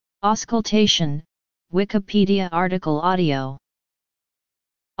Auscultation, Wikipedia article audio.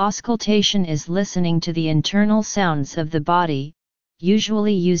 Auscultation is listening to the internal sounds of the body,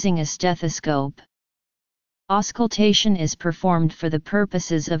 usually using a stethoscope. Auscultation is performed for the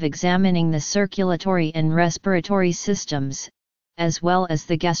purposes of examining the circulatory and respiratory systems, as well as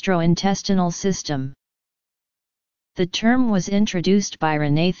the gastrointestinal system. The term was introduced by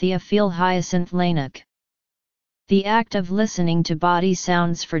René Théophile Hyacinthe Laennec. The act of listening to body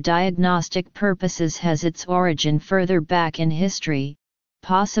sounds for diagnostic purposes has its origin further back in history,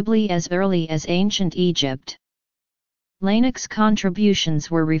 possibly as early as ancient Egypt. Laennec's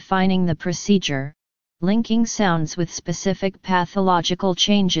contributions were refining the procedure, linking sounds with specific pathological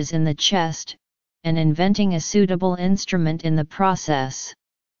changes in the chest, and inventing a suitable instrument in the process.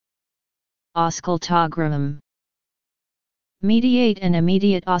 Auscultogram. Mediate and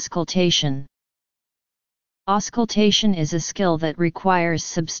immediate auscultation. Auscultation is a skill that requires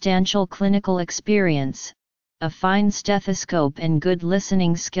substantial clinical experience, a fine stethoscope and good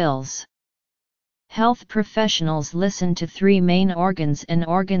listening skills. Health professionals listen to three main organs and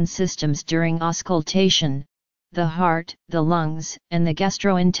organ systems during auscultation: the heart, the lungs, and the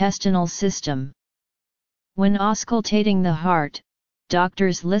gastrointestinal system. When auscultating the heart,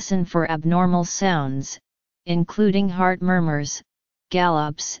 doctors listen for abnormal sounds, including heart murmurs,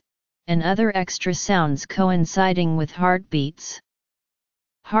 gallops, and other extra sounds coinciding with heartbeats.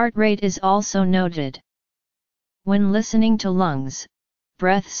 Heart rate is also noted. When listening to lungs,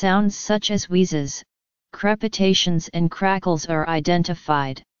 breath sounds such as wheezes, crepitations and crackles are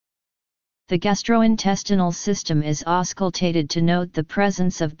identified. The gastrointestinal system is auscultated to note the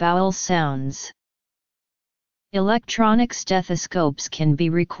presence of bowel sounds. Electronic stethoscopes can be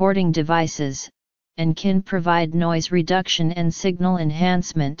recording devices, and can provide noise reduction and signal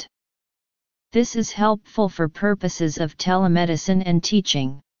enhancement. This is helpful for purposes of telemedicine and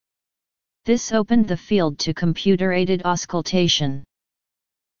teaching. This opened the field to computer-aided auscultation.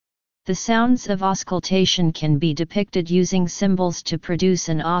 The sounds of auscultation can be depicted using symbols to produce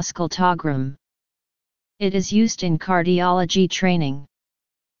an auscultogram. It is used in cardiology training.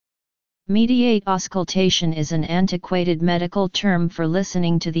 Mediate auscultation is an antiquated medical term for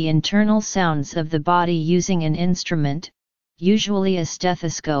listening to the internal sounds of the body using an instrument, usually a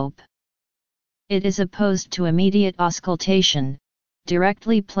stethoscope. It is opposed to immediate auscultation,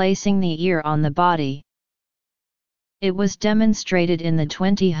 directly placing the ear on the body. It was demonstrated in the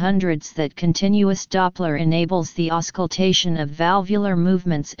 2000s that continuous Doppler enables the auscultation of valvular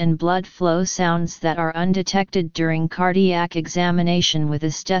movements and blood flow sounds that are undetected during cardiac examination with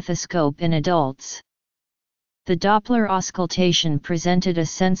a stethoscope in adults. The Doppler auscultation presented a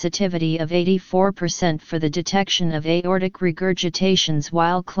sensitivity of 84% for the detection of aortic regurgitations,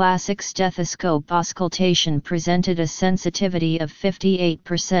 while classic stethoscope auscultation presented a sensitivity of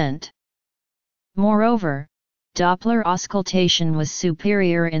 58%. Moreover, Doppler auscultation was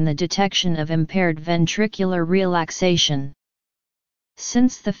superior in the detection of impaired ventricular relaxation.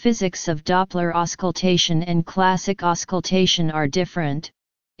 Since the physics of Doppler auscultation and classic auscultation are different,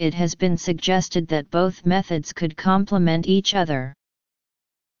 it has been suggested that both methods could complement each other.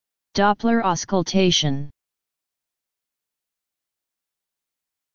 Doppler auscultation.